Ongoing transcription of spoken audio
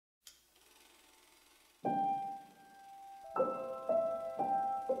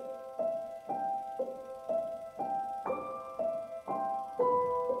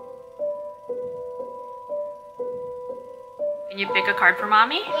Can you pick a card for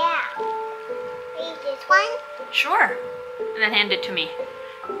Mommy? Yeah. Read this one. Sure. And then hand it to me.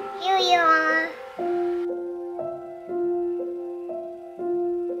 Here you are.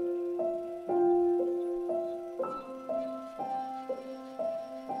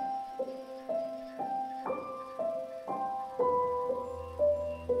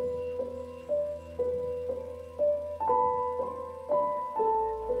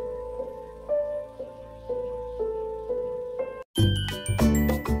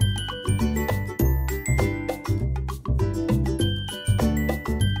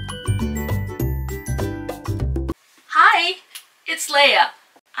 Hi, it's Leia.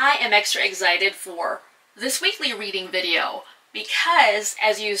 I am extra excited for this weekly reading video because,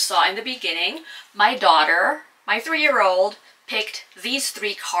 as you saw in the beginning, my daughter, my 3-year-old, picked these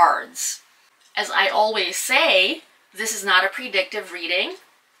 3 cards. As I always say, this is not a predictive reading,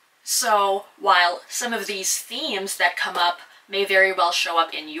 so while some of these themes that come up may very well show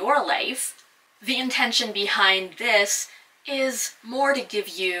up in your life, the intention behind this is more to give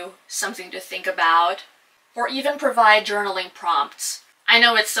you something to think about, or even provide journaling prompts. I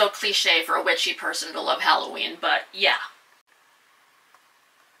know it's so cliche for a witchy person to love Halloween, but yeah.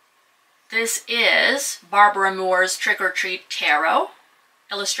 This is Barbara Moore's Trick or Treat Tarot,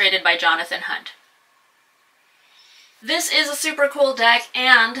 illustrated by Jonathan Hunt. This is a super cool deck,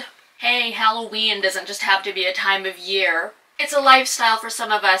 and hey, Halloween doesn't just have to be a time of year. It's a lifestyle for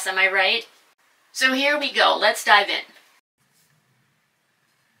some of us, am I right? So here we go, let's dive in.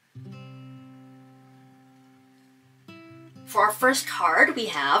 For our first card, we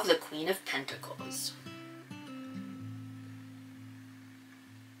have the Queen of Pentacles.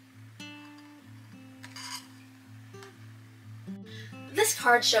 This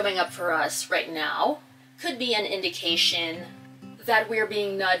card showing up for us right now could be an indication that we're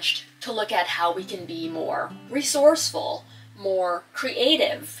being nudged to look at how we can be more resourceful, more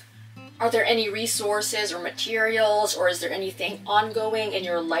creative. Are there any resources or materials, or is there anything ongoing in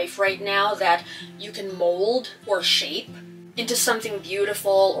your life right now that you can mold or shape into something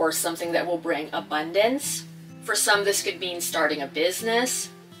beautiful or something that will bring abundance? For some, this could mean starting a business,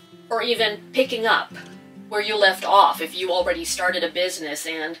 or even picking up where you left off if you already started a business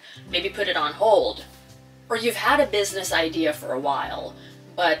and maybe put it on hold. Or you've had a business idea for a while,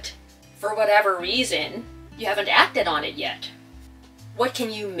 but for whatever reason, you haven't acted on it yet. What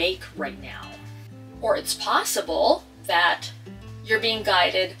can you make right now? Or it's possible that you're being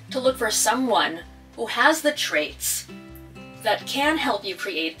guided to look for someone who has the traits that can help you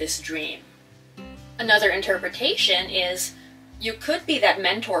create this dream. Another interpretation is you could be that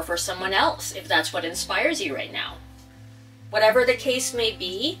mentor for someone else if that's what inspires you right now. Whatever the case may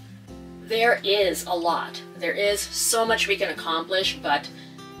be, there is a lot. There is so much we can accomplish, but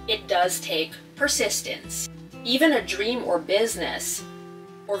it does take persistence. Even a dream or business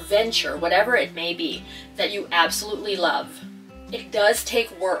or venture, whatever it may be, that you absolutely love, it does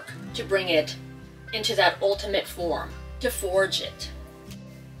take work to bring it into that ultimate form, to forge it.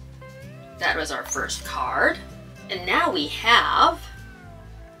 That was our first card. And now we have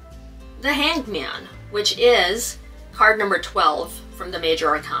the Hanged Man, which is card number 12 from the Major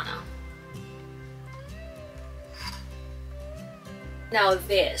Arcana. Now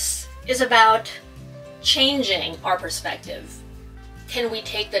this is about changing our perspective. Can we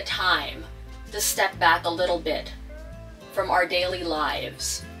take the time to step back a little bit from our daily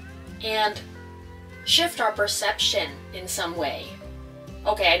lives and shift our perception in some way?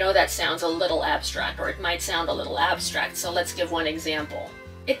 Okay, I know that sounds a little abstract, or it might sound a little abstract, so let's give one example.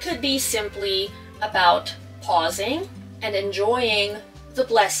 It could be simply about pausing and enjoying the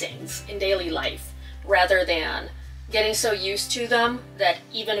blessings in daily life, rather than getting so used to them that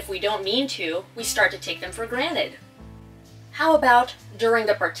even if we don't mean to, we start to take them for granted. How about during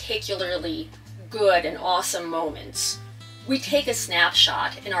the particularly good and awesome moments, we take a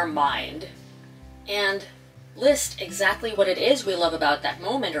snapshot in our mind and list exactly what it is we love about that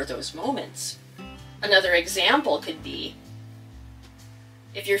moment or those moments. Another example could be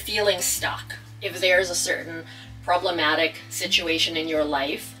if you're feeling stuck, if there's a certain problematic situation in your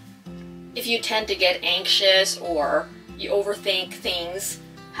life, if you tend to get anxious or you overthink things,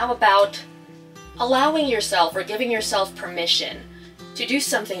 how about allowing yourself or giving yourself permission to do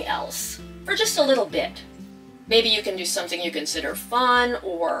something else for just a little bit? Maybe you can do something you consider fun,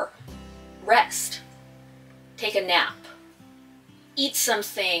 or rest. Take a nap. Eat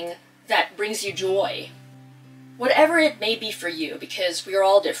something that brings you joy. Whatever it may be for you, because we're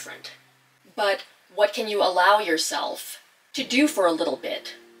all different. But what can you allow yourself to do for a little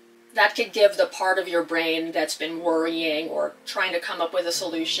bit? That could give the part of your brain that's been worrying or trying to come up with a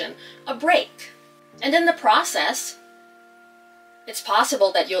solution a break. And in the process, it's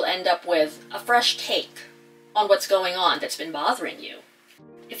possible that you'll end up with a fresh take on what's going on that's been bothering you.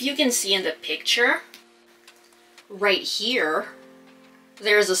 If you can see in the picture, right here,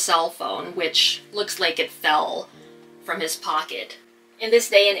 there's a cell phone which looks like it fell from his pocket. In this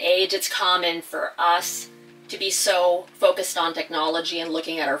day and age, it's common for us to be so focused on technology and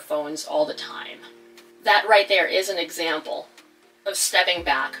looking at our phones all the time. That right there is an example of stepping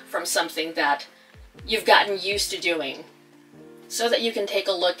back from something that you've gotten used to doing so that you can take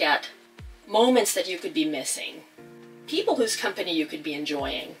a look at moments that you could be missing, people whose company you could be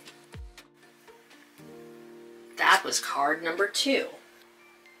enjoying. That was card number 2.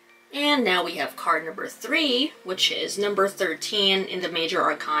 And now we have card number 3, which is number 13 in the Major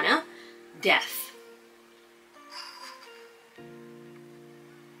Arcana, Death.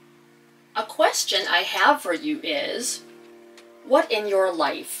 A question I have for you is, what in your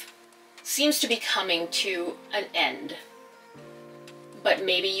life seems to be coming to an end, but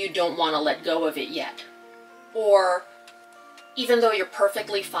maybe you don't want to let go of it yet? Or even though you're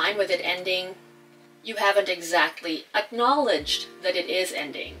perfectly fine with it ending, you haven't exactly acknowledged that it is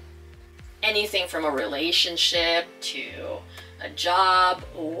ending. Anything from a relationship to a job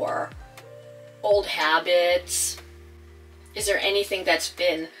or old habits. Is there anything that's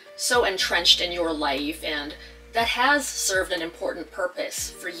been so entrenched in your life and that has served an important purpose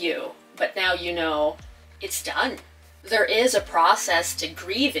for you, but now you know it's done? There is a process to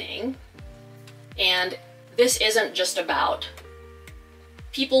grieving, and this isn't just about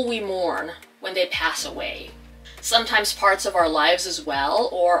people we mourn when they pass away. Sometimes parts of our lives as well,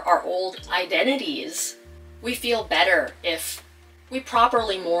 or our old identities. We feel better if we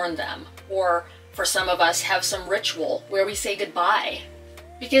properly mourn them, or for some of us have some ritual where we say goodbye,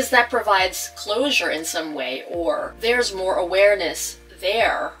 because that provides closure in some way, or there's more awareness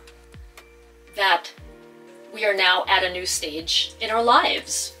there that we are now at a new stage in our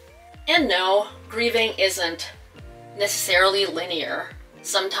lives. And no, grieving isn't necessarily linear.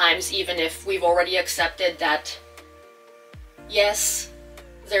 Sometimes, even if we've already accepted that yes,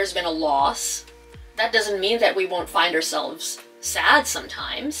 there's been a loss, that doesn't mean that we won't find ourselves sad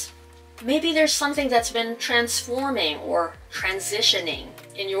sometimes. Maybe there's something that's been transforming or transitioning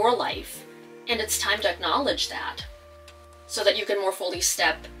in your life, and it's time to acknowledge that so that you can more fully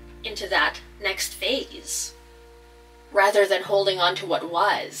step into that next phase rather than holding on to what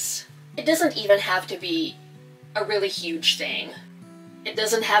was. It doesn't even have to be a really huge thing. It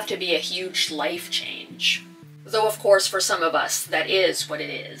doesn't have to be a huge life change. Though, of course, for some of us, that is what it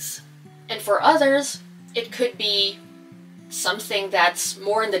is. And for others, it could be something that's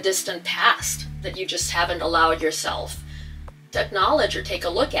more in the distant past that you just haven't allowed yourself to acknowledge or take a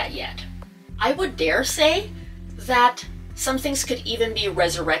look at yet. I would dare say that some things could even be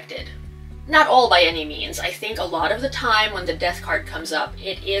resurrected. Not all by any means. I think a lot of the time when the death card comes up,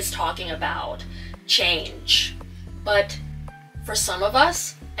 it is talking about change. But for some of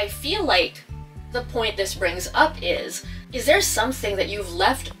us, I feel like the point this brings up is there something that you've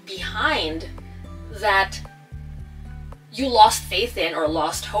left behind that you lost faith in or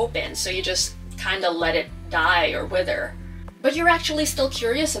lost hope in, so you just kind of let it die or wither? But you're actually still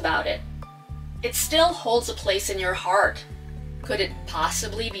curious about it. It still holds a place in your heart. Could it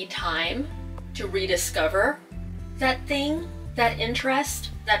possibly be time to rediscover that thing, that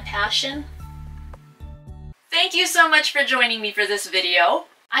interest, that passion? Thank you so much for joining me for this video.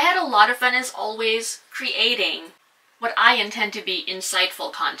 I had a lot of fun, as always, creating what I intend to be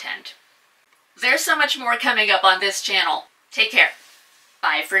insightful content. There's so much more coming up on this channel. Take care.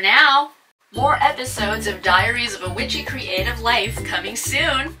 Bye for now. More episodes of Diaries of a Witchy Creative Life coming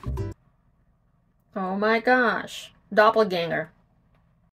soon. Oh my gosh. Doppelganger.